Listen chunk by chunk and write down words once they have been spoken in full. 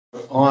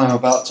I am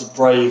about to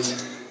brave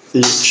the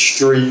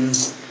extreme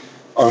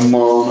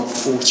Oman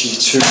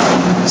 42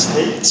 degrees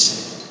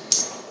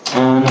heat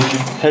and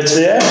head to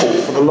the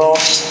airport for the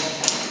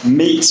last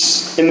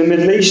meet in the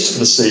Middle East for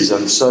the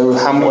season. So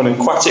Hamdan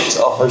Aquatics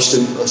are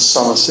hosting the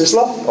summer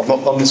Sizzler. I've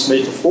not done this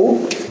meet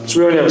before, so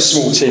we only have a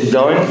small team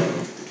going.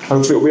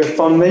 Hopefully it'll be a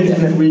fun meet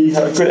and that we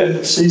have a good end of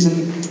the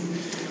season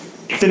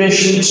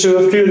finish to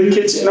a few of the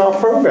kids in our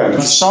programme.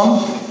 For some,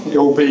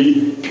 it'll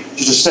be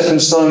just a stepping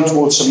stone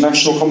towards some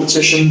national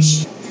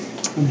competitions.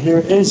 And here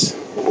it is.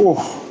 Oh,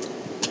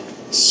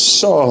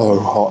 so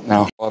hot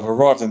now. I've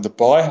arrived in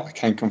Dubai. I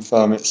can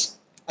confirm it's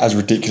as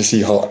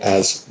ridiculously hot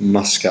as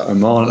Muscat,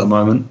 Oman at the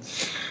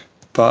moment.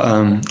 But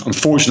I'm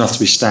fortunate enough to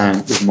be staying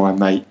with my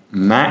mate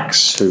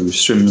Max, who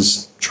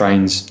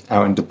trains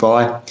out in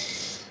Dubai.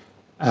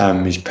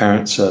 His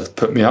parents have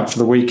put me up for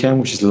the weekend,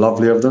 which is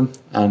lovely of them.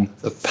 And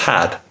the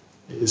pad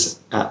is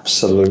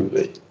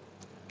absolutely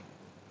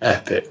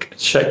epic.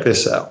 Check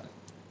this out.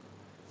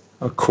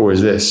 How cool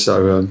is this?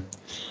 So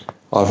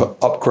I've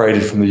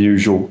upgraded from the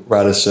usual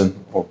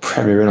Radisson or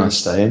Premier Inn I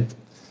stay in.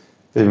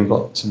 We've even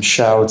got some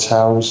shower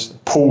towels, a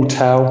pool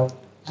towel,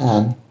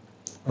 and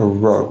a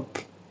robe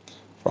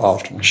for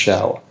after my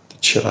shower to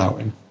chill out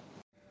in.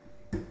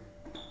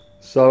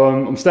 So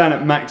I'm staying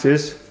at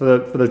Max's for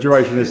the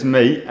duration of this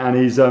meet, and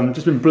he's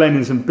just been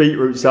blending some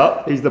beetroots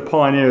up. He's the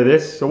pioneer of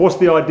this. So what's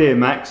the idea,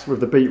 Max,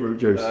 with the beetroot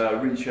juice?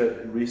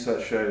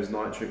 Research shows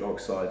nitric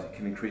oxide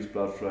can increase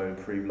blood flow,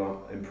 improve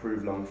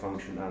lung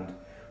function, and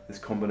this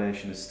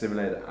combination has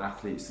stimulated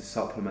athletes to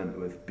supplement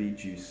with beet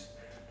juice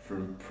for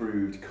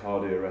improved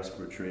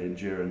cardiorespiratory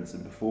endurance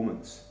and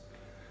performance.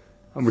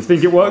 And we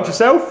think it worked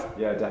yourself?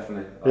 Yeah,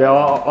 definitely. Yeah,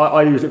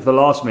 I used it for the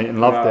last meet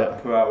and loved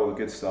it. Put out all the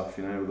good stuff,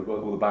 you know,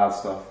 all the bad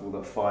stuff, all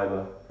the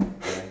fibre.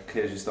 Yeah,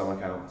 clears your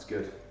stomach out, it's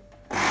good.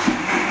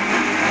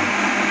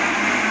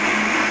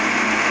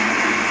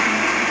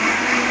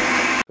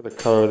 The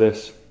colour of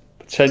this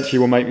potentially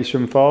will make me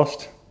swim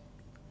fast.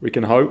 We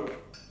can hope.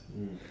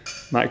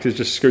 Max is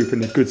just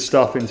scooping the good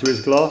stuff into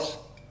his glass.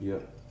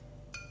 Yep.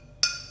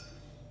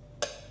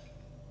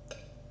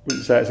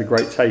 Wouldn't say it's a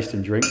great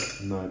tasting drink.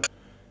 No.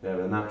 Yeah,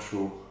 the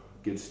natural,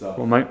 good stuff.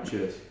 Well, mate.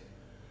 Cheers.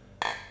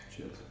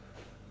 Cheers.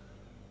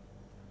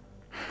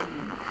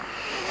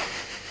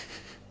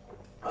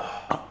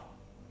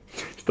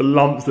 It's the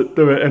lumps that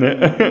do it,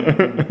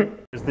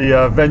 innit? It's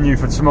the venue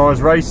for tomorrow's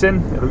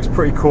racing. It looks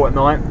pretty cool at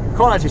night.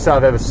 Can't actually say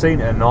I've ever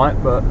seen it at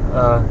night, but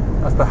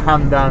that's the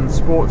Hamdan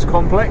Sports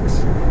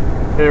Complex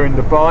here in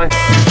Dubai.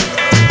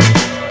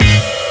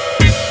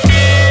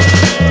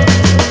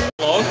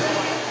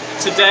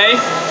 Today,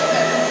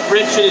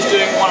 Richard is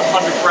doing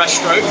 100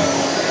 breaststroke.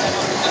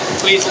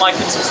 Please like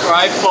and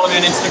subscribe. Follow me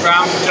on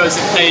Instagram,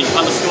 JosephPage_,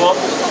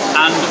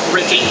 and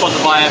Richard on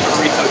the bio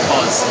for Rico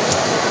Cos.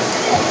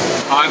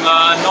 I'm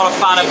not a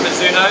fan of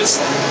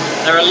Mizunos.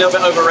 They're a little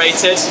bit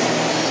overrated.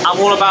 I'm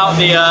all about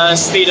the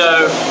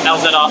Speedo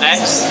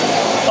LZRX.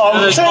 Oh,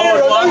 no,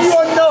 you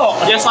are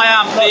not! Yes, I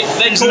am.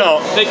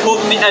 They call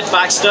them the Ed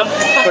Baxter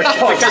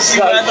because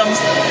you wear them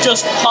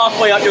just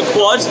halfway up your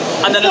quad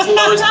and then as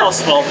low as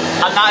possible.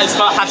 And that is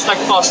for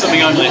 #fast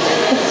swimming only.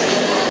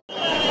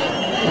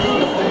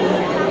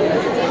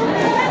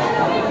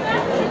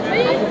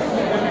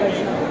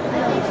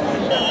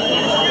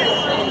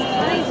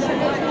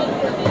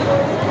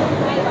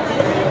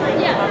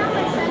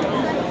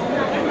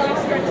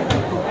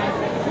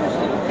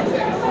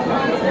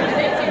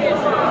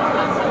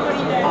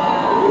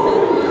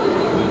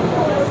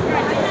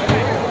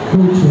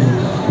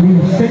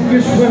 Please send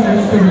your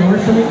swimmers to the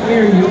marshalling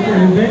area for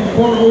event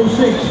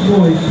 406,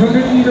 boys,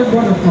 100-meter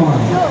butterfly.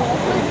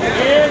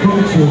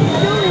 Coaches,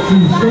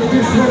 please send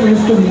your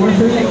swimmers to the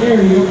marshalling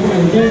area for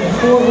event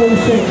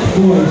 406,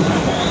 boys,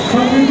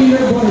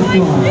 100-meter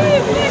butterfly.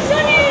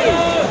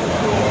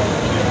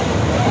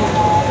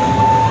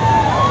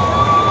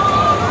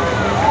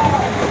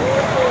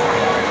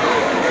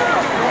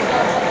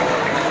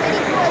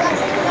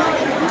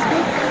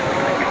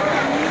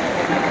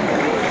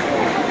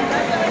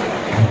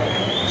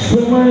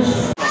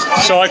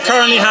 So I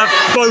currently have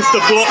both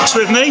the blocks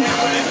with me.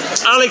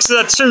 Alex has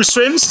had 2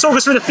 swims. Talk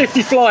us through the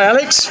 50 fly,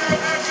 Alex.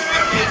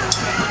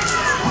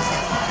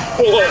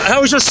 How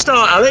was your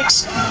start,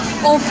 Alex?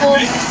 Awful.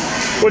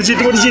 What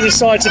did you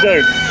decide to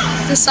do?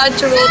 Decide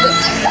to roll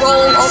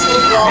off the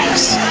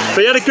blocks.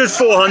 But he had a good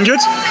 400.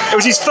 It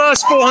was his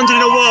first 400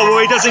 in a while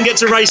where he doesn't get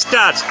to race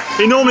Dad.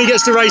 He normally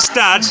gets to race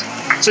Dad,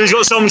 so he's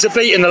got someone to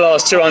beat in the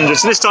last 200.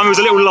 So this time he was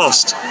a little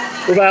lost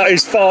without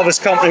his father's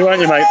company,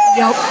 weren't you, mate?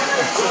 Yep.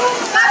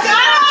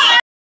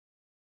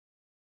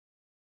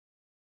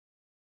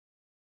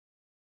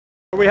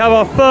 We have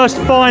our first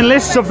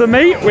finalists of the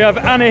meet. We have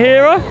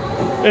Anahira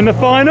in the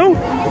final.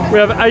 We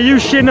have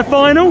Ayushi in the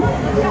final.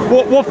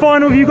 What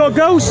final have you got,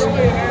 girls?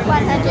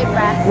 100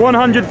 breast.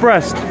 100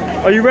 breast.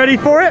 Are you ready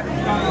for it?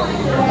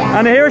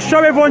 Yeah. Anahira,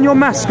 show everyone your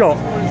mascot.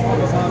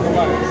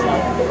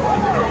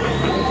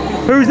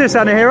 Who's this,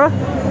 Anahira?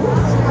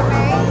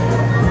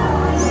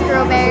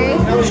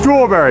 Strawberry.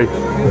 Strawberry.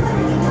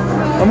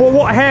 And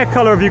what hair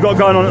colour have you got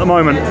going on at the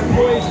moment?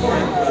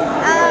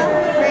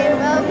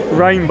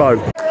 rainbow.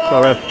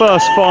 So our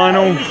first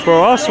final for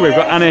us, we've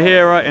got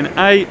Anahira in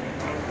 8,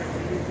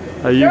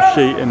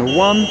 Ayushi in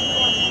 1.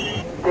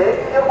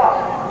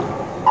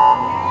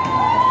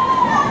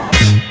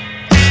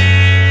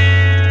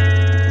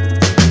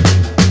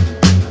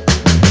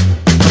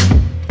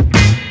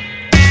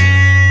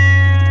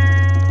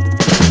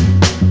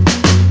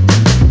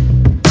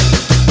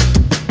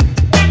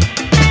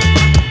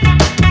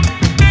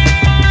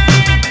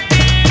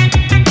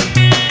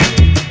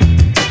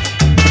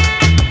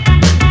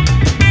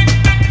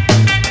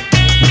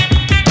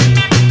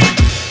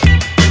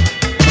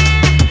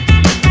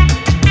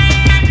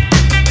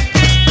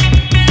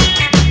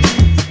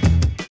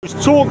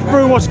 Talk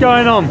through what's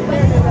going on.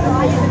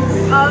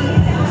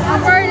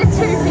 I'm wearing a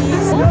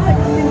two-piece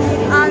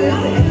and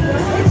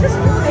it just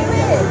feels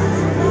weird.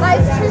 Like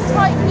it's too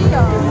tight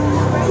here.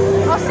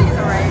 I'll see you in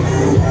the race.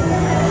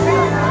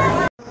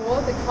 For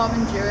the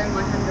Caron Duo in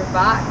my 100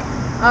 back,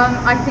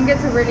 I think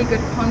it's a really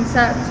good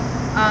concept,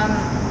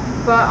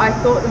 but I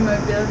thought the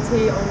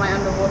mobility on my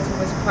underwater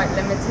was quite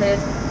limited.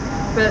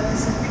 But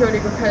this is purely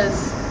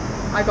because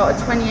I got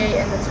a 28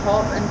 in the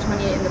top and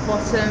 28 in the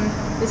bottom.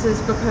 This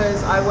is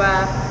because I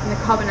wear, in the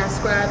Caron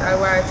squared, I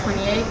wear a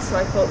 28, so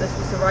I thought this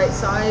was the right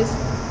size.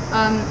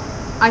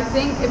 I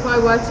think if I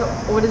were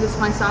to order this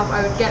myself,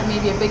 I would get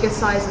maybe a bigger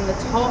size in the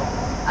top,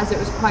 as it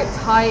was quite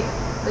tight,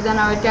 but then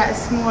I would get a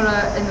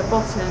smaller in the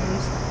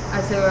bottoms,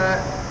 as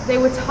they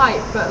were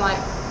tight, but like,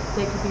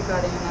 they could be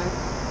better, you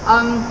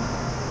know.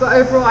 But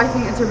overall, I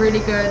think it's a really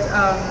good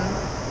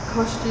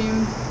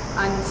costume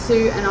and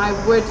suit, and I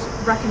would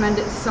recommend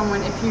it to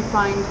someone if you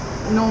find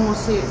normal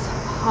suits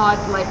hard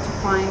like to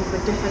find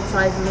with different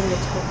sizes in the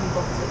top and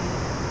bottom.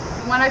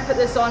 When I put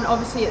this on,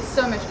 obviously it's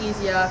so much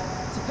easier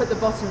to put the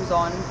bottoms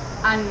on,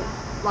 and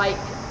like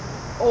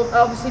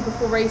obviously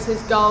before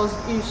races girls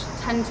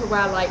tend to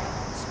wear like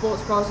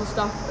sports bras and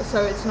stuff,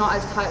 so it's not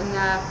as tight in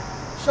their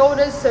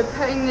shoulders, so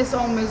putting this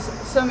on was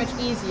so much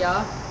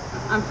easier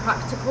and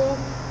practical.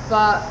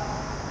 But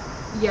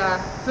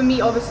yeah, for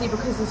me obviously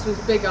because this was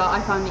bigger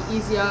I found it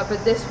easier,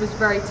 but this was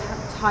very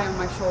tight on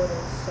my shoulders.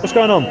 So. What's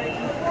going on?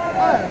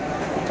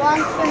 So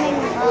I'm swimming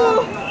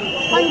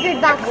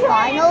 100 back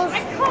finals. I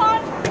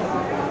can't.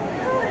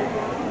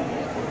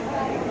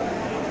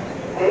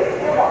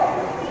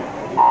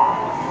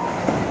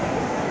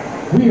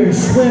 We are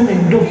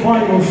swimming the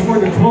finals for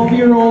the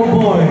 12-year-old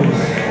boys.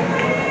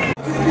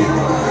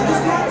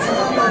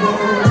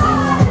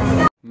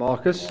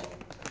 Marcus,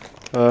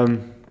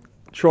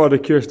 tried a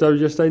curious dough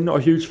yesterday, not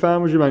a huge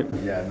fan, was you, mate?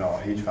 Yeah, not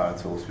a huge fan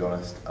at all, to be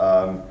honest.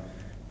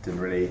 Didn't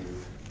really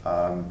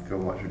feel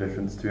much of a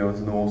difference, to be honest,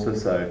 in the water,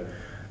 so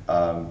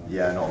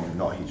yeah,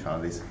 not a huge fan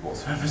of these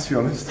whatsoever, to be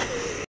honest.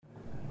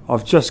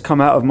 I've just come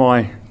out of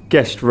my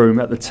guest room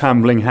at the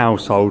Tambling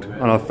household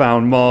and I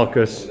found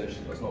Marcus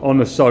on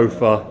the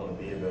sofa.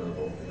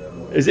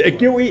 Is it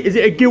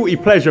a guilty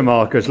pleasure,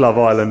 Marcus, Love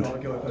Island?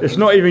 It's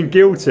not even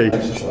guilty.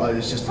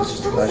 It's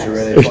just a pleasure,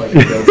 really.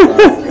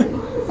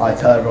 I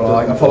tell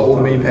everyone, I follow all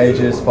the meme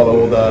pages,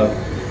 follow all the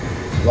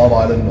Love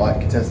Island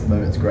contestant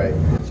moments. Great.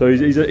 So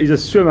he's a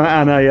swimmer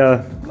and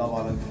a Love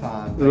Island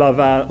fan. Love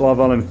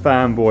Island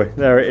fanboy.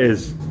 There it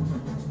is.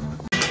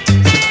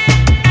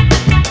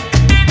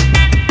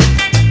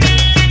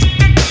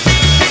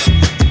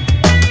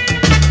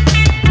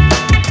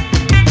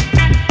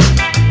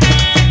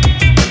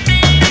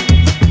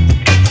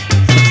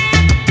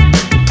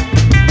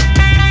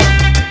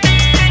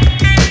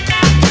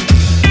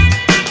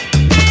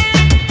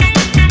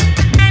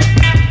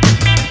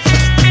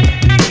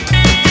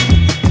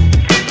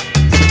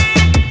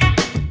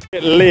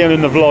 Liam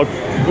in the vlog.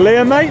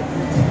 Liam, mate,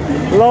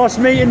 last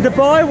meet in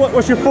Dubai,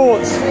 what's your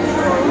thoughts?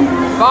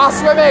 Fast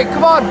swimming,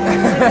 come on!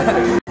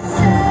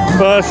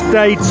 First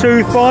day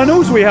 2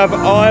 finals, we have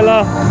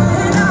Isla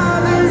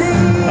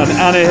and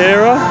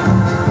Anahira.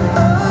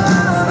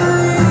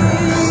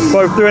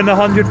 Both doing the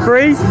 100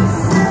 free.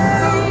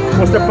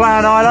 What's the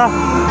plan, Isla?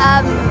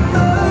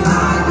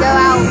 Go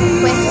out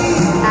quick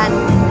and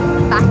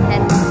back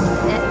end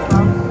it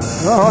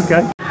as well. Oh,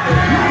 okay.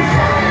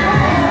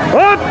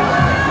 Up!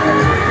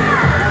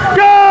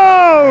 Go!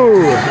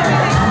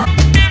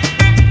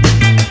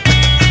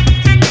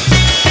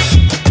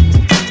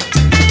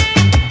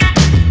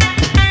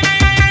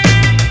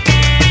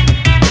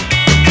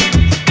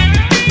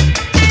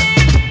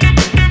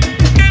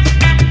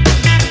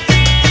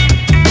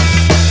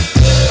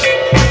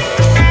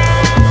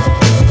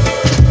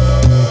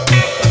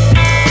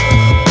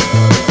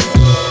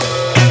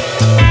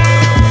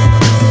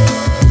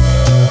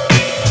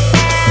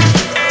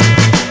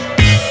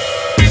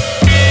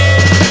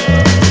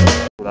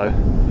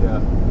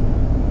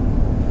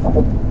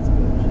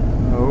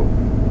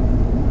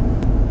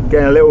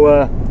 Getting a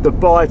little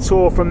Dubai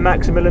tour from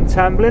Maximilian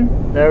Tamblyn.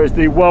 There is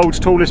the world's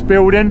tallest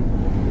building.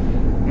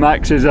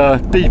 Max is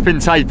deep in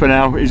taper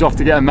now. He's off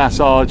to get a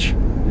massage.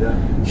 Yeah.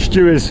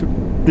 Stuart's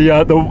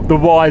the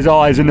wise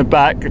eyes in the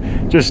back,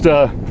 just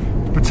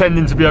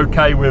pretending to be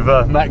okay with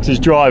Max's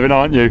driving,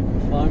 aren't you?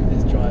 Fine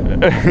with his driving.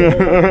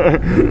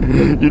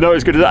 You know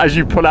it's good as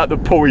you pull out the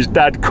pool, his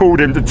dad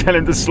called him to tell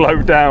him to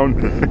slow down.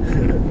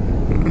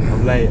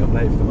 I'm late for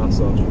the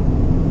massage.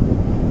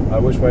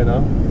 Which way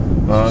now?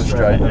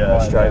 Straight, yeah,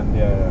 straight.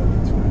 Yeah.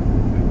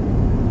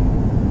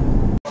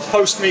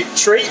 Post-meet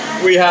treat,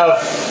 we have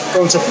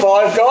gone to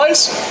Five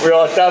Guys. We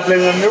are dabbling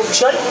in a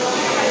milkshake,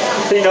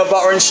 peanut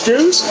butter and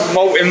stews,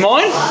 malt in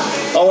mine.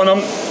 Oh, and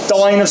I'm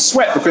dying of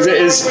sweat because it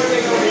is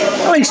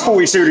at least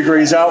 42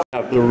 degrees out.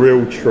 Have the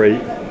real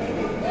treat.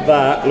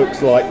 That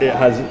looks like it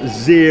has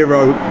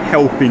zero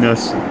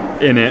healthiness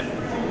in it.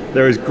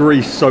 There is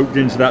grease soaked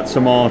into that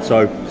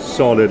tomato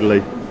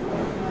solidly.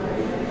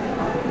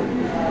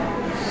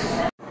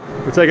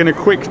 We're taking a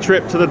quick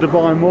trip to the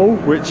Dubai Mall,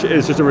 which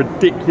is just a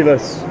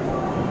ridiculous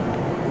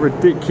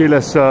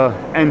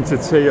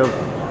entity of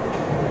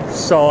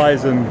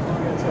size and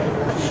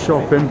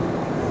shopping.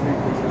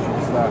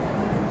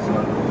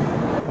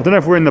 I don't know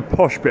if we're in the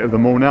posh bit of the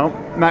mall now.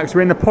 Max,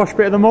 we're in the posh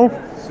bit of the mall?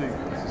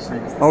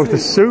 Oh, it's the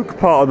souk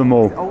part of the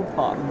mall.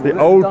 The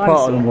old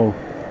part of the mall.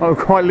 Oh,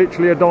 quite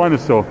literally a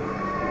dinosaur.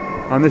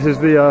 And this is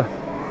the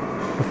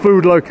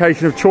food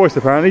location of choice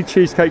apparently,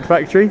 Cheesecake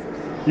Factory.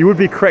 You would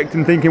be correct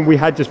in thinking we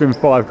had just been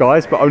Five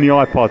Guys, but only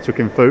I partook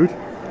in food.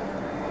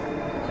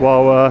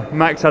 While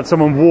Max had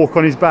someone walk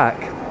on his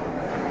back.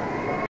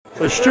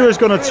 So Stuart's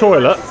gone to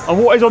toilet,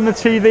 and what is on the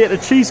TV at the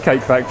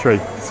Cheesecake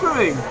Factory?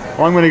 Swimming.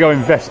 I'm going to go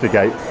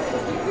investigate.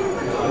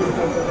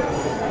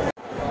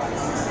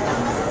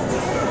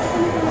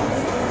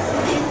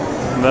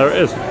 And there it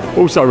is.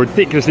 Also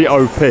ridiculously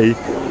OP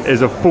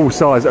is a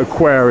full-size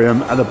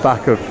aquarium at the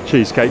back of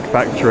Cheesecake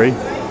Factory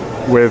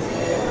with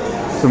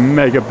some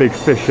mega big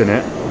fish in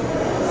it.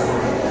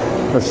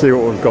 Let's see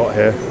what we've got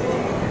here.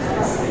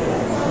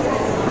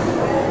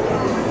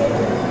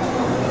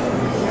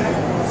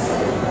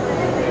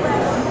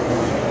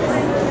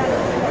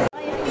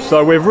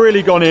 So we've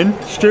really gone in.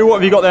 Stu, what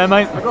have you got there,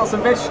 mate? I've got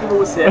some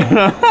vegetables here.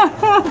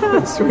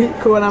 Sweet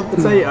corn and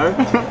potato.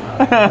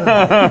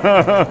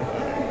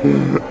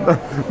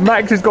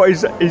 Max has got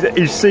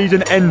his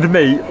season end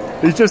meat.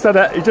 He's just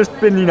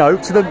been, you know,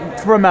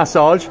 for a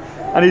massage,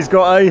 and he's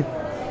got a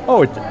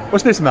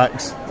what's this,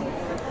 Max?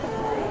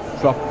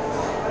 It's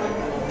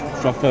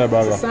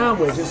a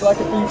sandwich. It's like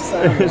a beef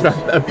sandwich. It's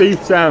a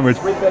beef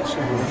sandwich with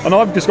vegetables. And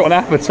I've just got an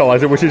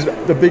appetizer, which is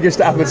the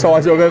biggest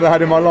appetizer I've ever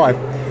had in my life.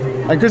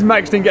 And because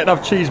Max didn't get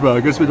enough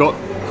cheeseburgers, we got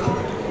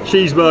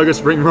cheeseburger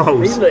spring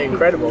rolls. These look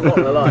incredible, not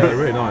gonna lie. They're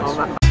really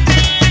nice.